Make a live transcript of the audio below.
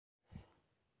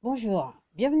Bonjour,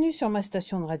 bienvenue sur ma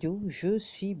station de radio, je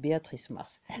suis Béatrice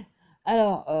Mars.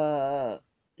 Alors,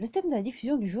 le thème de la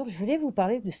diffusion du jour, je voulais vous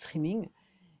parler de streaming.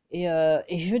 Et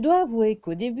je dois avouer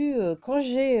qu'au début, quand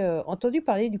j'ai entendu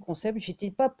parler du concept, j'étais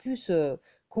pas plus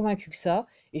convaincue que ça.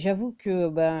 Et j'avoue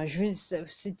que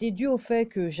c'était dû au fait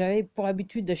que j'avais pour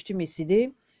habitude d'acheter mes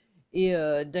CD et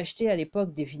d'acheter à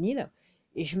l'époque des vinyles.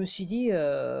 Et je me suis dit,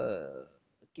 que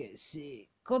c'est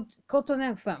quand on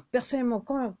aime, enfin, personnellement,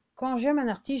 quand j'aime un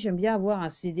artiste, j'aime bien avoir un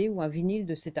CD ou un vinyle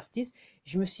de cet artiste.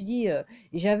 Je me suis dit, et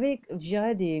j'avais, je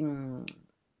dirais, des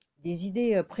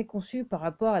idées préconçues par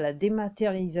rapport à la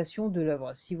dématérialisation de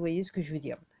l'œuvre, si vous voyez ce que je veux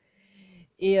dire.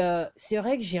 Et c'est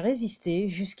vrai que j'ai résisté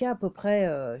jusqu'à à peu près,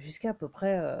 il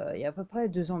y a à peu près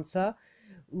 2 ans de ça,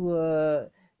 où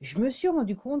je me suis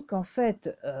rendu compte qu'en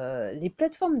fait, les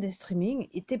plateformes de streaming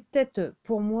étaient peut-être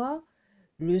pour moi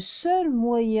le seul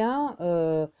moyen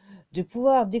de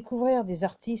pouvoir découvrir des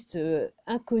artistes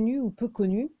inconnus ou peu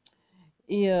connus.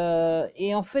 Et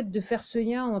en fait, de faire ce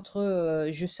lien entre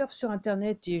je surfe sur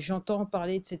Internet et j'entends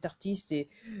parler de cet artiste et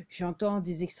j'entends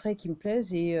des extraits qui me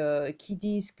plaisent et qui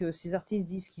disent que ces artistes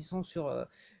disent qu'ils sont sur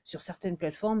certaines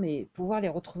plateformes et pouvoir les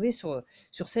retrouver sur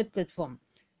cette plateforme.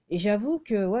 Et j'avoue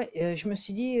que ouais, je me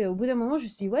suis dit, au bout d'un moment, je me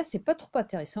suis dit, ouais, c'est pas trop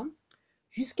intéressant.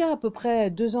 Jusqu'à à peu près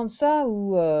 2 ans de ça,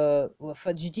 où,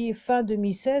 enfin, je dis fin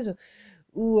 2016,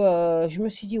 où je me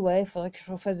suis dit, ouais, il faudrait que je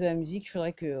refasse de la musique, il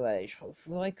faudrait que, ouais,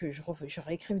 faudrait que je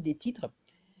réécrive des titres.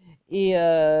 Et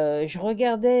tout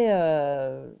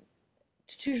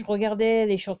de suite, je regardais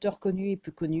les chanteurs connus et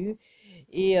peu connus.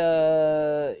 Et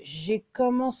j'ai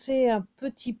commencé un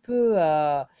petit peu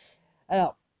à...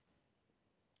 Alors,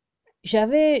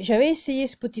 j'avais essayé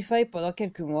Spotify pendant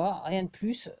quelques mois, rien de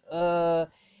plus.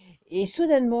 Et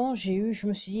soudainement, je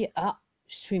me suis dit, ah,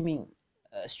 streaming.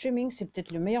 Streaming, c'est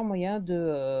peut-être le meilleur moyen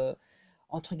de,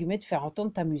 entre guillemets, de faire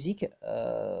entendre ta musique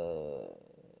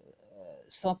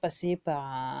sans passer par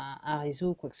un réseau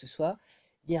ou quoi que ce soit.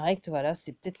 Direct, voilà,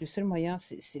 c'est peut-être le seul moyen,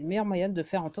 c'est le meilleur moyen de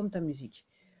faire entendre ta musique.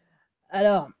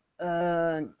 Alors,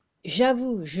 euh,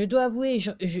 j'avoue, je dois avouer,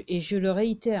 et je le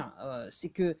réitère, c'est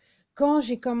que quand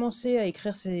j'ai commencé à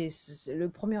écrire le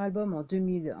premier album en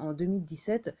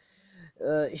 2017,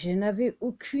 je n'avais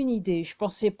aucune idée. Je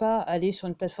pensais pas aller sur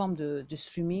une plateforme de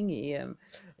streaming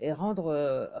et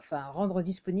rendre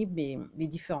disponibles mes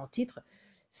différents titres.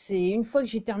 C'est une fois que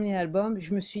j'ai terminé l'album,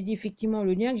 je me suis dit effectivement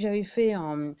le lien que j'avais fait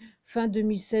en fin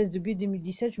 2016, début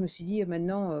 2017, je me suis dit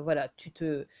maintenant, voilà, tu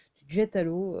te jettes à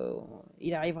l'eau,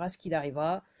 il arrivera ce qu'il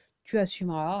arrivera, tu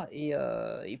assumeras et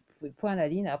point à la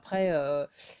ligne. Après,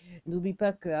 n'oublie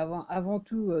pas avant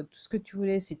tout, tout ce que tu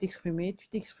voulais, c'est t'exprimer, tu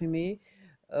t'exprimais.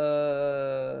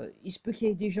 Il se peut qu'il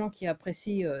y ait des gens qui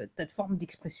apprécient ta forme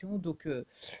d'expression, donc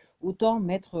autant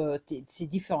mettre ces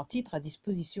différents titres à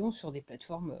disposition sur des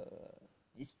plateformes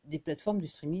de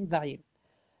streaming variées.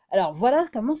 Alors voilà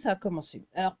comment ça a commencé.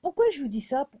 Alors pourquoi je vous dis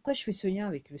ça? Pourquoi je fais ce lien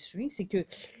avec le streaming? C'est que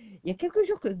il y a quelques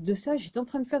jours de ça, j'étais en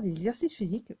train de faire des exercices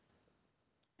physiques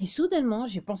et soudainement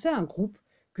j'ai pensé à un groupe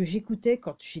que j'écoutais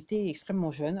quand j'étais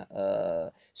extrêmement jeune.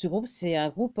 Ce groupe, c'est un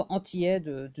groupe antillais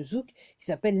de Zouk qui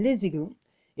s'appelle Les Aiglons.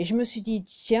 Et je me suis dit,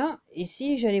 tiens, et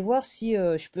si j'allais voir si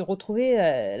je peux retrouver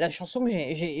la chanson que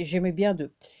j'aimais bien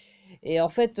d'eux. Et en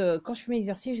fait, quand je fais mes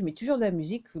exercices, je mets toujours de la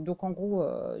musique. Donc en gros,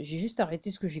 j'ai juste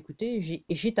arrêté ce que j'écoutais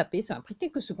et j'ai tapé. Ça m'a pris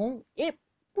quelques secondes et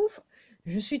pouf,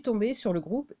 je suis tombée sur le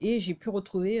groupe et j'ai pu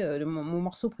retrouver mon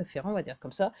morceau préféré, on va dire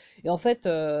comme ça. Et en fait,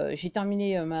 j'ai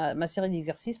terminé ma série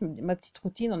d'exercices, ma petite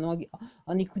routine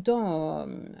en écoutant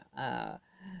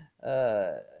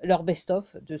leur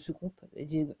best-of de ce groupe,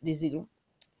 les Aiglons.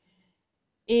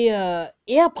 Et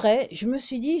après, je me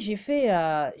suis dit,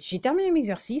 j'ai terminé mes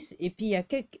exercices, et puis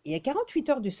il y a 48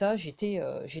 heures de ça, j'étais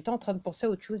en train de penser à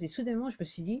autre chose, et soudainement, je me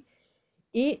suis dit,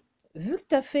 et vu que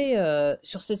tu as fait,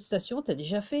 sur cette station, tu as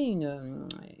déjà fait une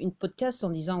podcast en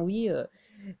disant oui,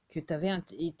 que tu avais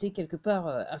été quelque part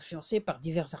influencé par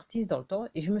divers artistes dans le temps,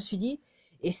 et je me suis dit,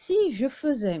 et si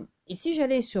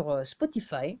j'allais sur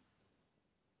Spotify,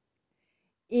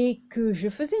 et que je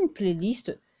faisais une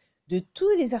playlist de tous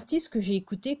les artistes que j'ai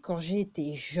écoutés quand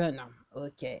j'étais jeune.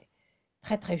 Ok,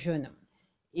 très très jeune.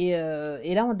 Et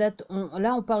là,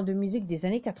 là, on parle de musique des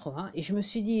années 80. Et je me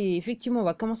suis dit, effectivement, on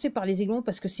va commencer par les Aiglons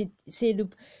parce que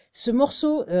ce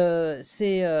morceau,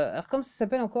 alors comment ça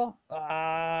s'appelle encore?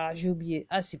 Ah, j'ai oublié.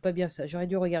 Ah, c'est pas bien ça. J'aurais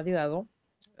dû regarder avant.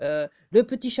 Le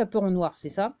petit chaperon noir, c'est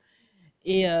ça.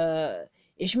 Et, euh,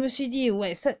 et je me suis dit,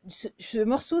 ouais, ce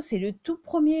morceau, c'est le tout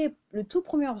premier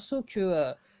morceau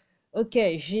que, ok,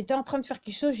 j'étais en train de faire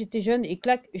quelque chose, j'étais jeune, et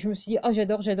clac, je me suis dit, oh,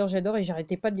 j'adore, j'adore, j'adore, et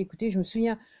j'arrêtais pas de l'écouter. Je me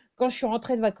souviens, quand je suis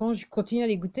rentrée de vacances, je continue à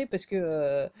les écouter parce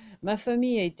que ma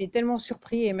famille a été tellement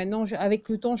surpris et maintenant, avec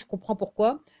le temps, je comprends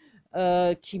pourquoi.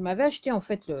 Qui m'avait acheté en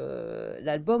fait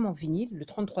l'album en vinyle, le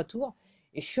 33 tours.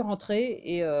 Et je suis rentrée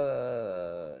et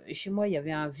chez moi, il y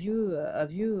avait un vieux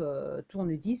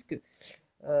tourne-disque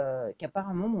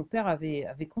qu'apparemment mon père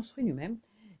avait construit lui-même.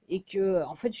 Et que,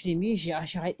 en fait, je l'ai mis,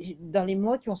 dans les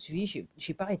mois qui ont suivi,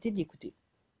 j'ai pas arrêté de l'écouter.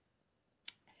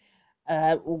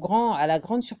 À la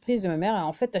grande surprise de ma mère,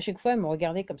 en fait, à chaque fois, elle me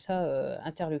regardait comme ça,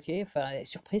 interloquée, enfin,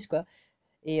 surprise, quoi.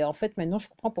 Et en fait, maintenant, je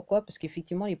comprends pourquoi, parce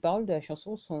qu'effectivement, les paroles de la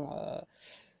chanson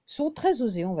sont très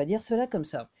osées, on va dire cela comme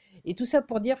ça. Et tout ça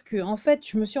pour dire que, en fait,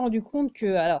 je me suis rendu compte que,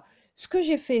 alors, ce que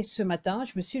j'ai fait ce matin,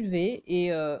 je me suis levée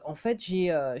et en fait,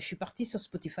 je suis partie sur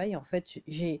Spotify. En fait,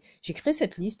 j'ai créé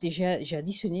cette liste et j'ai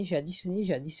additionné, j'ai additionné,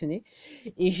 j'ai additionné.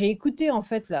 Et j'ai écouté, en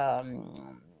fait, la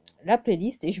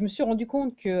playlist et je me suis rendu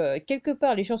compte que, quelque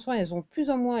part, les chansons, elles ont plus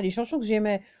ou moins, les chansons que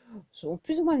j'aimais ont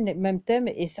plus ou moins le même thème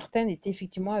et certaines étaient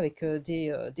effectivement avec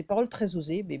des paroles très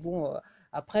osées. Mais bon,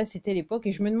 après, c'était l'époque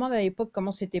et je me demande à l'époque comment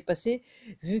c'était passé,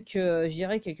 vu que je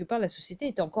dirais quelque part, la société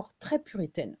était encore très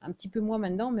puritaine. Un petit peu moins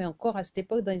maintenant, mais encore à cette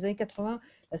époque, dans les années 80,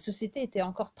 la société était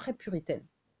encore très puritaine.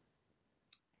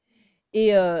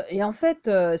 Et en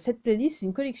fait, cette playlist, c'est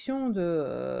une collection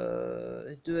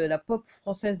de la pop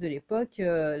française de l'époque,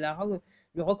 le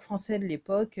rock français de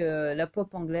l'époque, la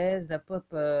pop anglaise, la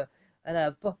pop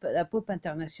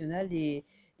internationale, les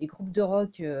groupes de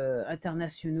rock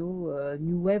internationaux,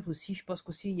 New Wave aussi. Je pense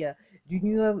qu'aussi il y a du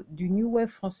New Wave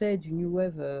français et du New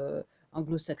Wave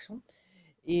anglo-saxon.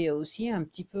 Et aussi un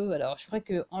petit peu. Alors, je crois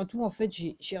que en tout, en fait,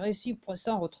 j'ai réussi pour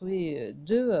l'instant à retrouver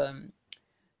deux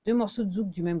morceaux de zouk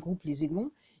du même groupe, les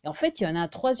Aiglons. Et en fait, il y en a un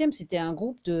troisième, c'était un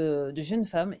groupe de jeunes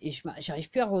femmes. Et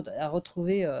j'arrive plus à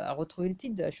retrouver le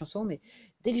titre de la chanson, mais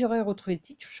dès que j'aurai retrouvé le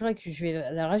titre, je saurais que je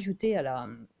vais la rajouter à la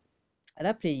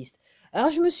playlist. Alors,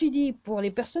 je me suis dit, pour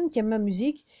les personnes qui aiment ma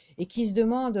musique et qui se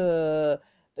demandent,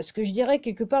 parce que je dirais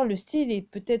quelque part, le style est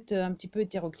peut-être un petit peu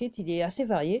hétéroclite, il est assez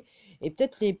varié. Et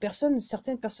peut-être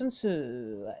certaines personnes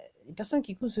les personnes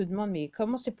qui écoutent se demandent, mais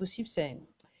comment c'est possible?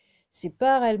 C'est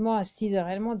pas réellement un style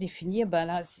réellement défini. Ben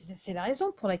là, c'est la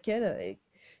raison pour laquelle,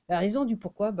 la raison du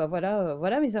pourquoi, ben voilà,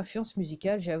 voilà mes influences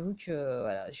musicales. J'avoue que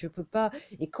voilà, je peux pas.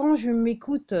 Et quand je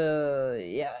m'écoute,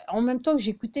 en même temps que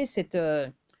j'écoutais cette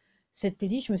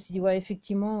playlist, je me suis dit, ouais,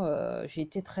 effectivement, j'ai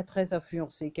été très très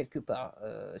influencée quelque part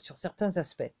sur certains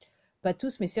aspects. Pas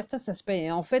tous, mais certains aspects.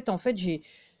 Et en fait,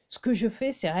 ce que je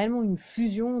fais, c'est réellement une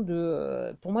fusion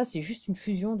pour moi, c'est juste une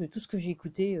fusion de tout ce que j'ai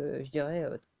écouté, je dirais,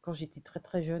 quand j'étais très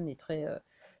très jeune et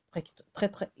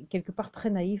quelque part très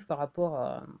naïf par rapport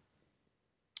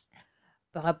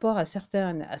à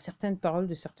certaines paroles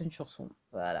de certaines chansons.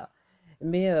 Voilà.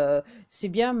 Mais c'est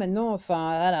bien maintenant,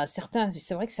 enfin, voilà,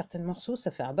 c'est vrai que certains morceaux,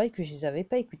 ça fait un bail que je les avais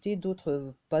pas écoutés,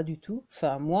 d'autres pas du tout.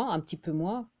 Enfin, moi, un petit peu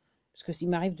moins, parce que il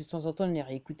m'arrive de temps en temps de les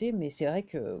réécouter, mais c'est vrai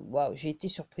que, waouh, j'ai été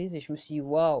surprise et je me suis dit,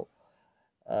 waouh,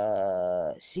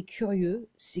 c'est curieux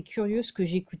ce que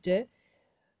j'écoutais,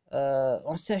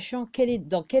 en sachant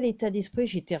dans quel état d'esprit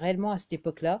j'étais réellement à cette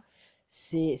époque-là.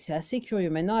 C'est assez curieux.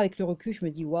 Maintenant, avec le recul, je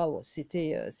me dis, waouh,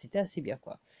 c'était assez bien,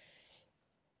 quoi.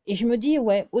 Et je me dis,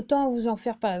 ouais, autant vous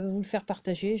le faire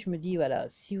partager. Je me dis, voilà,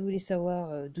 si vous voulez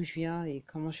savoir d'où je viens et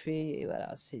comment je fais, et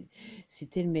voilà,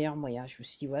 c'était le meilleur moyen. Je me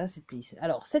suis dit, voilà, cette playlist.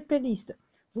 Alors, cette playlist,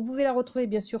 vous pouvez la retrouver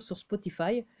bien sûr sur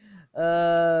Spotify.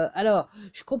 Alors,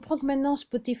 je comprends que maintenant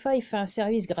Spotify fait un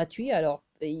service gratuit. Alors,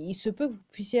 il se peut que vous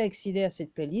puissiez accéder à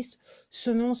cette playlist.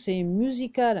 Ce nom, c'est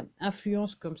Musical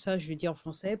Influence, comme ça, je le dis en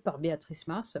français, par Béatrice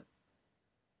Mars.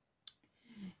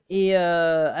 Et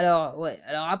alors, ouais,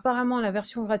 alors apparemment, la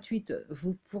version gratuite,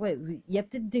 il y a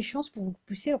peut-être des chances pour que vous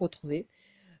puissiez le retrouver.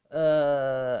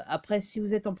 Après, si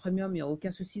vous êtes en premium, il n'y a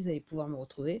aucun souci, vous allez pouvoir me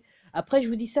retrouver. Après, je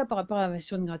vous dis ça par rapport à la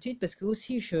version gratuite parce que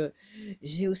aussi,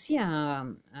 j'ai aussi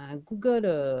un Google,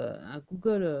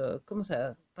 comment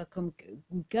ça, pas comme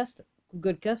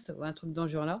Google Cast, ou un truc dans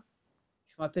ce genre-là.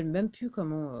 Je me rappelle même plus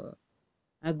comment.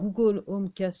 Un Google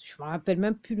Homecast, je me rappelle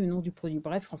même plus le nom du produit.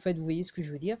 Bref, en fait, vous voyez ce que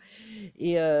je veux dire.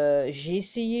 Et j'ai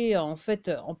essayé, en fait,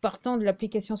 en partant de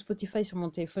l'application Spotify sur mon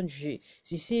téléphone, j'ai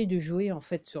essayé de jouer, en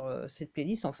fait, sur cette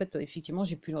playlist. En fait, effectivement,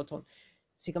 j'ai pu l'entendre.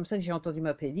 C'est comme ça que j'ai entendu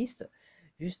ma playlist.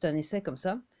 Juste un essai comme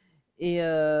ça. Et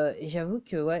j'avoue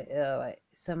que, ouais, ouais,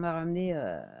 ça m'a ramené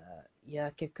il y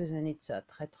a quelques années de ça.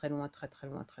 Très, très loin, très, très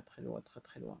loin, très, très loin, très,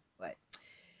 très loin. Ouais.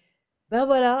 Ben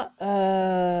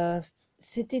voilà.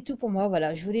 C'était tout pour moi,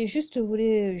 voilà. Je voulais juste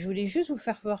vous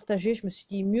faire partager. Je me suis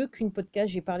dit mieux qu'une podcast,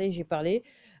 j'ai parlé, j'ai parlé.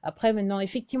 Après, maintenant,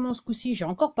 effectivement, ce coup-ci, j'ai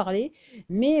encore parlé,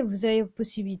 mais vous avez la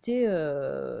possibilité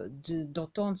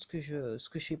d'entendre ce que je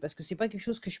fais, parce que c'est pas quelque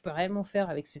chose que je peux réellement faire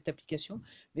avec cette application.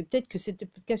 Mais peut-être que cette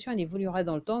application, elle évoluera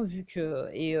dans le temps, vu que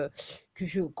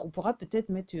qu'on pourra peut-être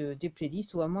mettre des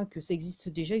playlists, ou à moins que ça existe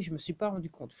déjà et que je me suis pas rendu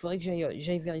compte. Il faudrait que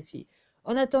j'aille vérifier.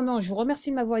 En attendant, je vous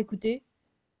remercie de m'avoir écouté.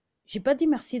 J'ai pas dit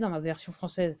merci dans ma version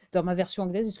française, dans ma version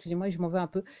anglaise, excusez-moi, je m'en vais un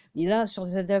peu. Mais là, sur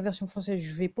la version française,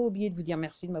 je vais pas oublier de vous dire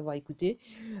merci de m'avoir écouté.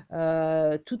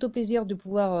 Tout au plaisir de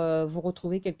pouvoir vous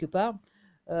retrouver quelque part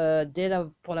dès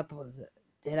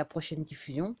dès la prochaine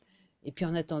diffusion. Et puis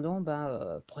en attendant,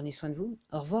 ben, prenez soin de vous.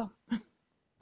 Au revoir.